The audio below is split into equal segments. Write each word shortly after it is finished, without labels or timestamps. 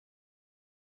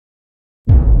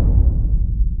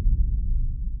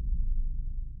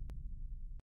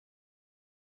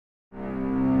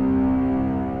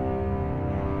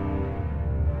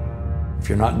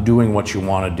you're not doing what you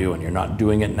want to do and you're not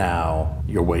doing it now,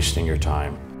 you're wasting your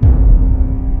time.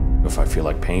 If I feel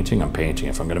like painting, I'm painting.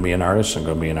 If I'm going to be an artist, I'm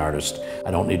going to be an artist.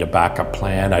 I don't need a backup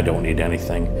plan. I don't need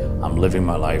anything. I'm living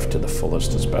my life to the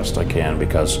fullest as best I can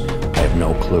because I have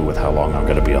no clue with how long I'm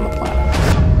going to be on the planet.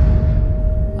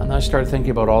 And I started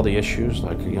thinking about all the issues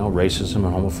like, racism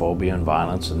and homophobia and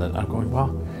violence, and then I'm going,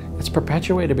 well, it's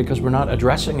perpetuated because we're not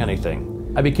addressing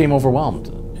anything. I became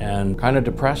overwhelmed and kind of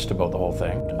depressed about the whole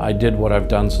thing. I did what I've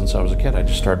done since I was a kid. I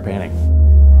just started painting.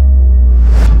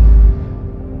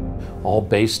 All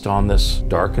based on this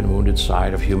dark and wounded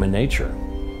side of human nature.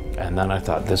 And then I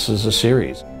thought, this is a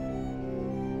series.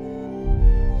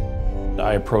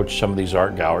 I approached some of these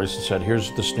art galleries and said,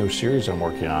 here's this new series I'm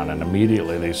working on. And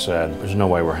immediately they said, there's no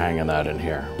way we're hanging that in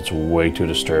here. It's way too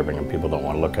disturbing and people don't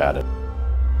want to look at it.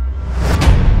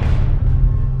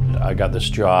 I got this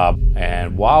job,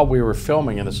 and while we were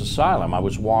filming in this asylum, I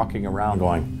was walking around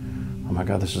going, oh my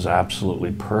God, this is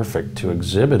absolutely perfect to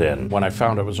exhibit in. When I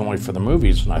found it was only for the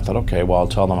movies, and I thought, okay, well, I'll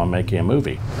tell them I'm making a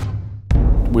movie.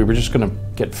 We were just gonna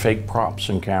get fake props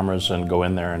and cameras and go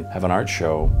in there and have an art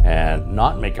show and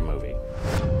not make a movie.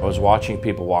 I was watching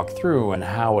people walk through and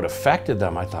how it affected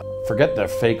them. I thought, forget the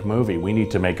fake movie, we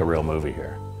need to make a real movie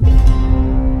here.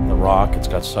 The Rock, it's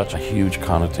got such a huge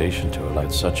connotation to it.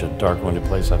 It's such a dark, wounded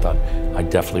place. I thought, I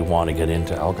definitely want to get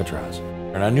into Alcatraz.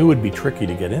 And I knew it would be tricky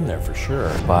to get in there for sure,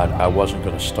 but I wasn't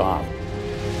going to stop.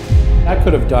 I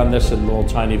could have done this in little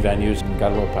tiny venues and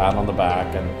got a little pat on the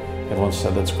back and everyone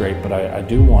said that's great, but I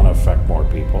do want to affect more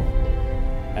people.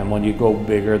 And when you go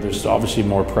bigger, there's obviously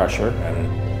more pressure,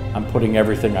 and I'm putting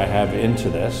everything I have into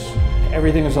this.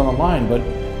 Everything is on the line, but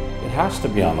it has to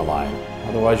be on the line.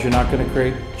 Otherwise, you're not going to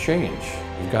create change.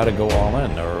 You've got to go all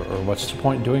in, or what's the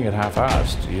point in doing it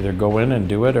half-assed? Either go in and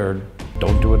do it or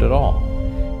don't do it at all.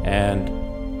 And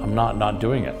I'm not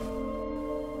doing it.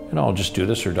 I'll just do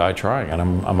this or die trying, and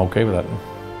I'm okay with that.